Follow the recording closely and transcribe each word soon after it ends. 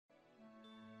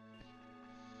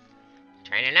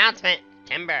Train announcement!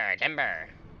 Timber, timber.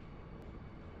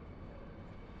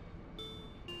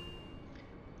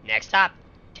 Next stop,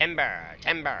 timber,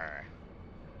 timber.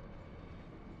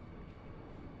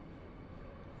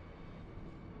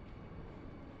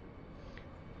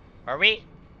 Are we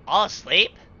all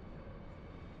asleep?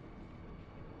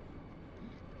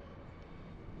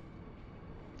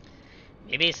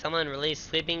 Maybe someone released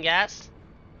sleeping gas?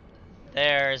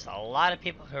 There's a lot of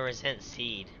people who resent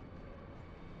seed.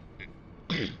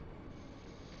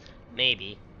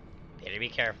 Maybe. Better be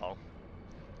careful.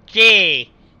 Gee!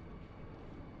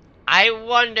 I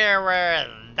wonder where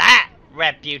that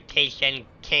reputation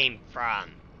came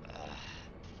from.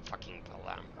 Fucking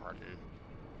alarm garden.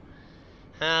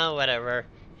 Oh, whatever.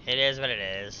 It is what it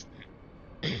is.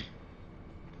 Am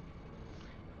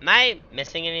I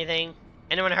missing anything?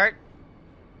 Anyone hurt?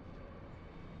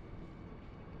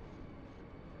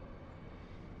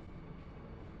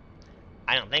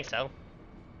 I don't think so.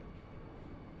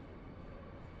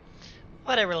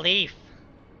 What a relief.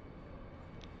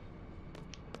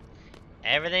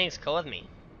 Everything's cool with me.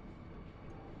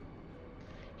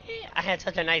 Hey, I had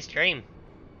such a nice dream.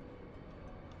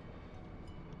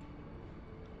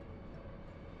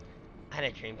 I had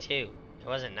a dream too. It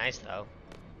wasn't nice though.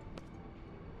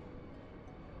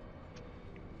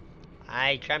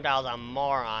 I dreamt I was a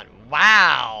moron.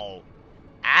 Wow!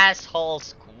 Asshole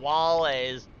Squall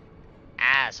is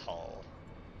asshole.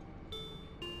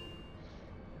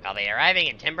 I'll be arriving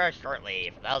in Timber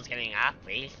shortly. For those getting off,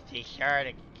 please be sure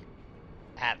to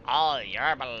have all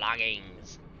your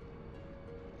belongings.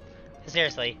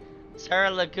 Seriously, Sir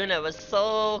Laguna was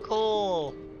so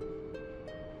cool.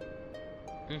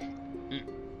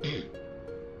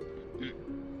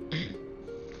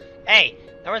 Hey,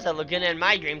 there was a Laguna in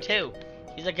my dream too.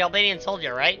 He's a Galbadian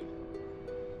soldier, right?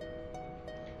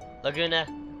 Laguna,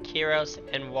 Kiros,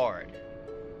 and Ward.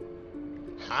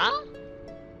 Huh?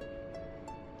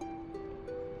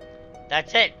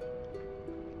 That's it.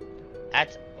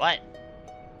 That's what?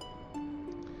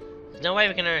 There's no way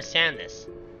we can understand this.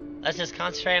 Let's just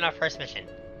concentrate on our first mission.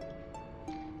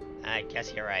 I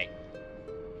guess you're right.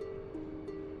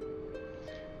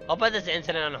 I'll put this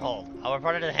incident on hold. I'll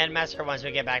report it to the headmaster once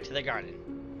we get back to the garden.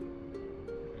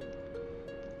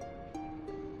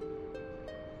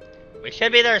 We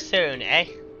should be there soon, eh?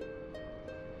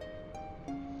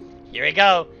 Here we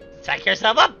go. Psych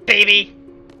yourself up, baby!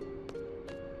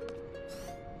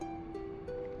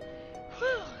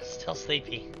 Whew, still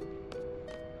sleepy.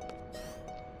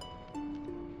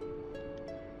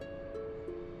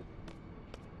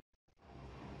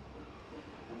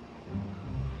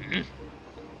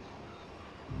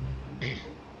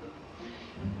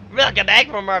 Welcome back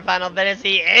for more Final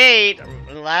Fantasy VIII!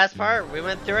 In the last part, we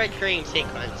went through a dream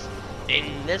sequence.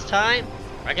 And this time,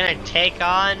 we're gonna take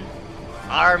on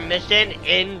our mission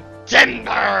in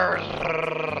Timber!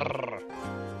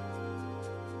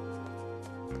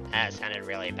 That sounded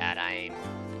really bad. I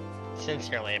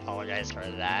sincerely apologize for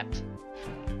that.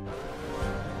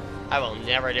 I will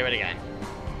never do it again.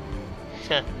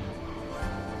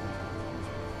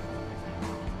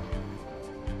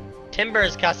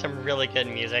 Timber's got some really good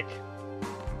music.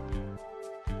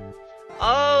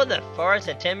 Oh, the forests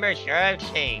of Timber sure have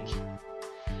changed.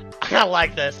 I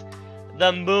like this.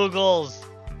 The Moogles,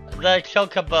 the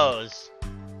Chocobos.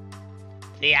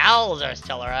 The owls are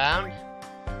still around.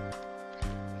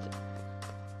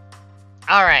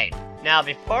 Alright, now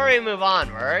before we move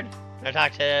onward, I'm gonna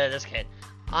talk to this kid.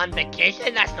 On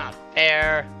vacation? That's not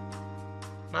fair.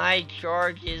 My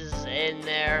George is in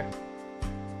there.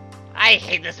 I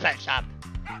hate this pet shop.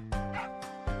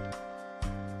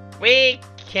 We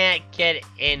can't get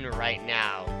in right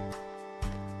now.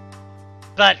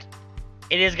 But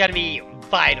it is gonna be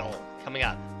vital coming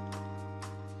up.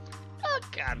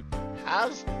 Welcome.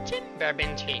 How's Timber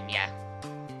been treating ya?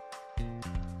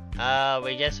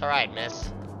 We just alright, miss.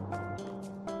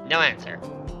 No answer.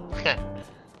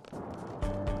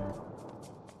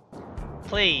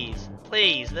 Please,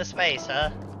 please, this way,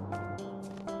 sir.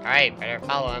 Alright, better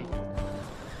follow him.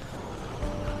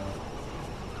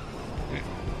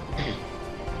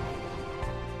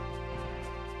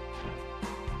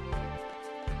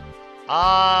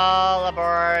 All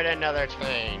aboard another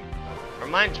train.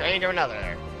 From one train to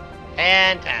another.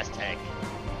 Fantastic.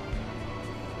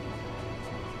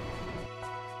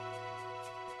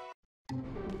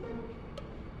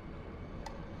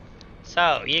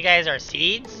 So, you guys are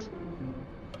seeds?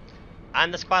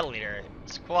 I'm the squad leader,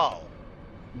 Squall.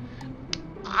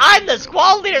 I'm the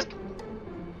squad leader!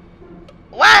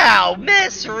 Wow,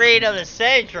 misread of the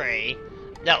century!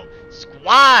 No,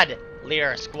 squad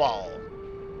leader Squall.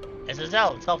 This is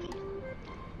L, it's healthy.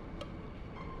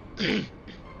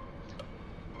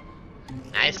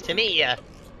 Nice to meet you.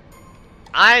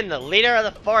 I'm the leader of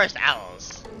the Forest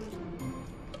Owls.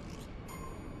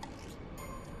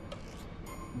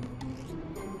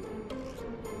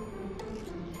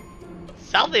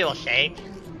 Something will shake.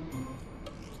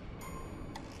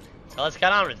 So let's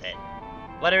get on with it.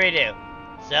 What do we do?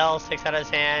 Sell 6 out of his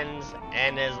hands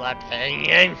and his left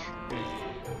hand.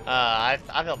 I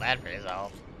feel bad for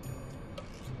yourself.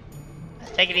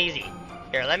 Let's take it easy.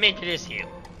 Here, let me introduce you.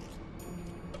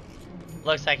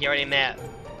 Looks like you already met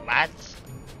what?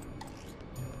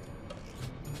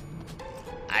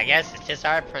 I guess it's just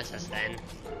our princess then.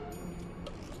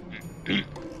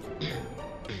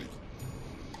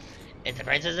 It's the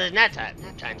princess's nap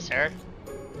time, sir.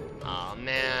 Oh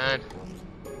man.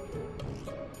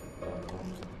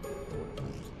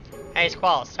 Hey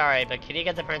Squall, sorry, but can you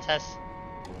get the princess?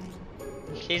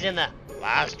 She's in the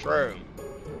last room.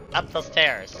 Up the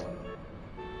stairs.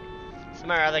 Some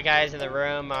of our other guys in the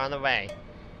room are on the way.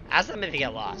 Ask them if you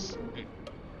get lost.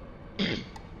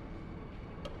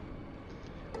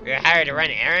 You're hired to run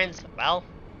errands? Well?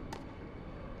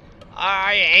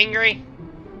 Are you angry?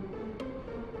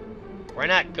 We're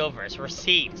not Gophers, we're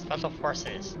Seed, Special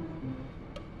Forces.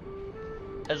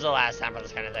 This is the last time for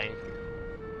this kind of thing.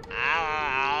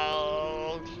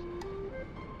 Ouch.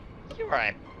 You are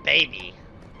a baby.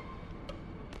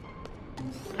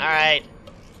 Alright.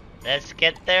 Let's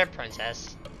get there,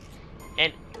 princess.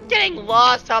 And getting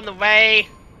lost on the way.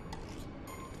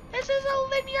 This is a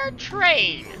linear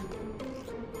train.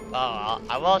 Oh,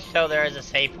 I will show there is a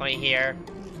save point here.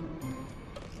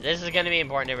 This is going to be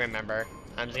important to remember.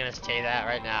 I'm just going to say that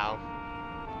right now.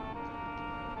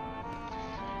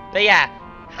 But yeah,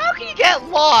 how can you get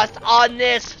lost on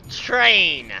this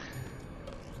train?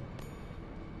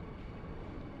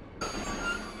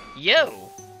 You.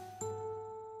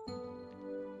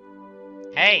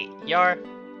 Hey, you're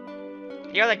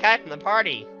the guy from the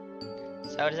party.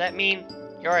 So does that mean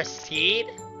you're a Seed?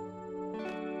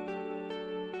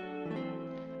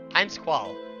 I'm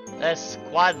Squall, the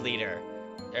squad leader.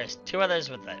 There's 2 others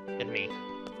with me.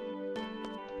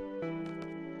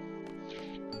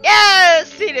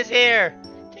 Yes! Seed is here!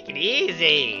 Take it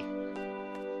easy.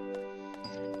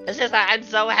 It's just that I'm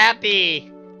so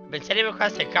happy. I've been sending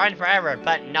requests to Garden forever,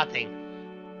 but nothing.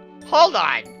 Hold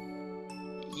on!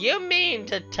 You mean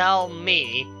to tell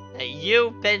me that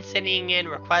you've been sending in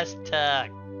requests to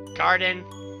Garden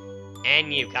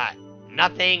and you got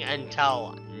nothing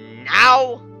until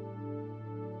now?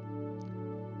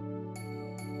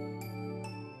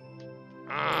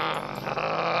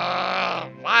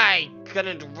 Why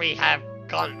couldn't we have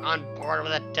gone on board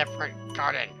with a different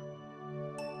Garden?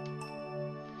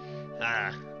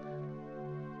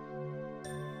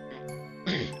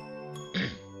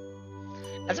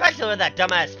 Especially with that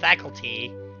dumbass faculty,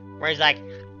 where he's like,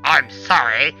 I'm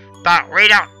sorry, but we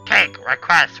don't take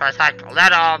requests for such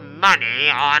little money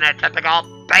on a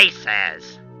typical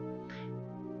basis.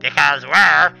 Because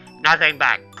we're nothing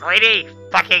but greedy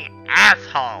fucking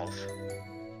assholes.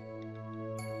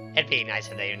 It'd be nice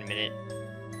if they even admit it.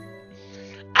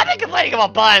 I've been complaining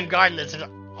about Bottom Garden this is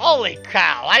holy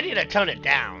cow, I need to tone it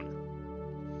down.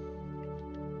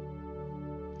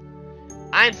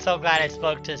 I'm so glad I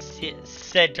spoke to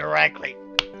Sid directly.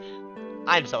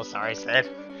 I'm so sorry, Sid.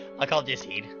 I called you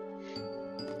Seed.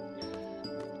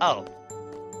 Oh.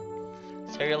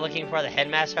 So you're looking for the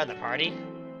headmaster at the party?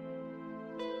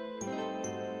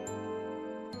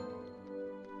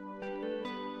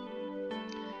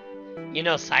 You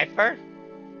know Cypher?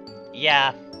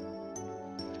 Yeah.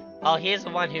 Well, he's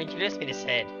the one who introduced me to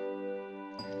Sid.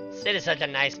 Sid is such a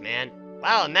nice man.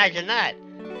 Wow, imagine that.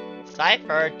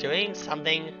 Cypher doing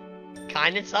something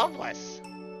kind and selfless.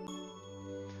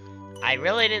 I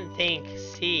really didn't think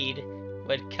Seed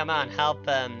would come out and help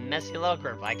a messy little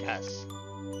group like us.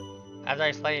 After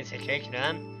explaining the situation to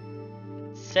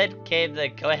him, Sid gave the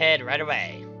go-ahead right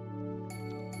away.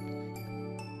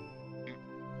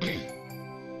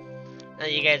 Now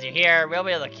that you guys are here, we'll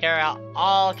be able to carry out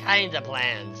all kinds of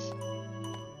plans.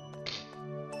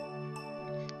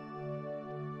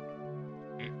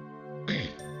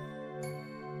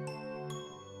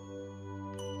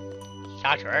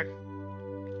 Talk to her.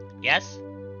 Yes?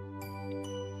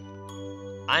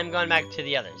 I'm going back to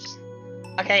the others.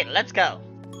 Okay, let's go.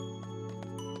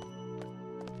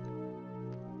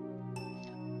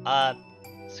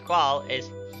 Squall, is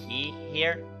he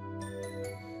here?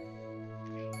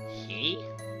 He?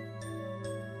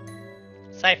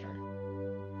 Cypher.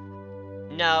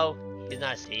 No, he's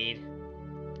not a Seed.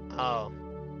 Oh.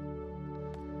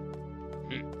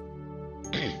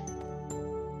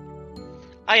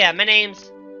 Oh yeah, my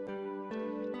name's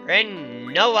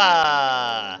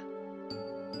Renoa.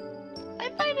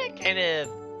 find it kind of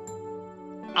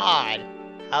odd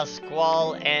how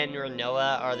Squall and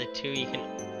Renoa are the two you can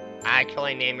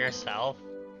actually name yourself.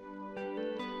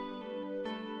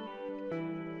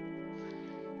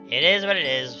 It is what it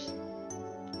is.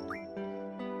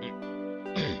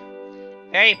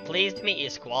 Very pleased to meet you,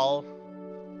 Squall.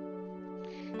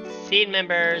 Seed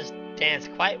members dance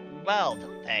quite well,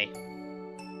 don't they?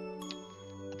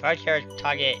 Approach your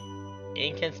target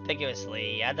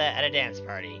inconspicuously at a dance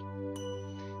party.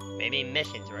 Maybe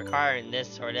missions requiring this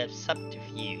sort of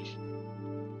subterfuge.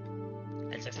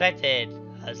 It's expected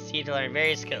of Seed to learn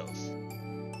various skills.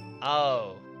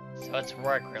 Oh, so it's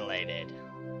work related.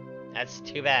 That's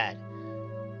too bad.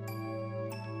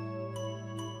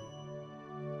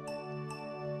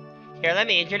 Here, let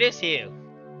me introduce you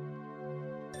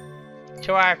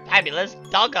to our fabulous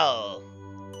doggo,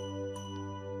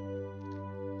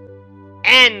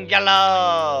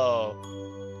 Angelo!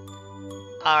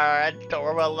 Our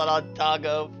adorable little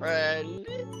doggo friend.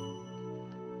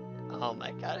 Oh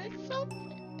my god,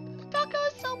 doggo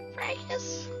is so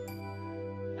precious.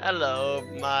 Hello,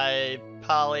 my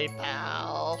Polly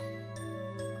pal.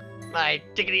 My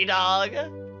diggity dog.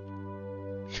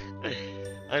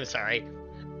 I'm sorry.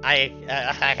 I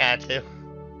had to.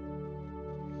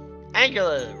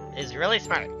 Angela is really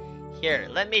smart. Here,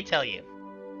 let me tell you.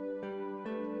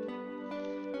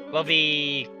 We'll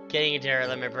be getting into our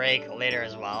limit break later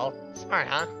as well. Smart,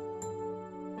 huh?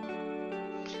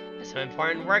 There's some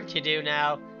important work to do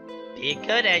now. Be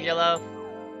good, Angelo.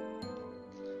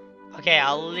 Okay,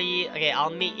 I'll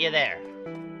meet you there.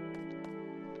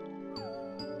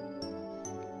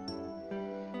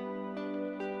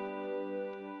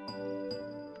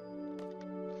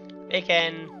 We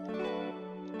can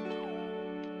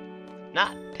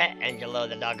not pet Angelo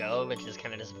the doggo, which is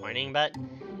kind of disappointing, but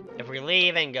if we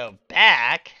leave and go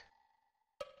back,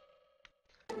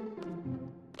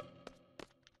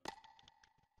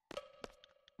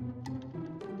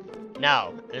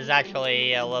 no, this is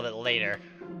actually a little bit later.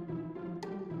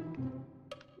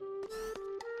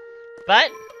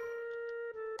 But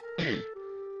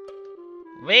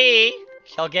we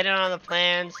shall get in on the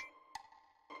plans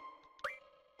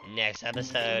next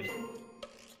episode.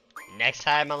 Next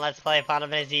time on Let's Play Final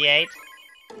Fantasy VIII,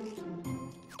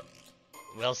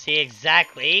 we'll see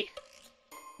exactly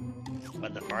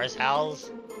what the forest owls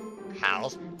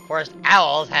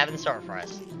have in store for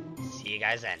us. See you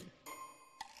guys then.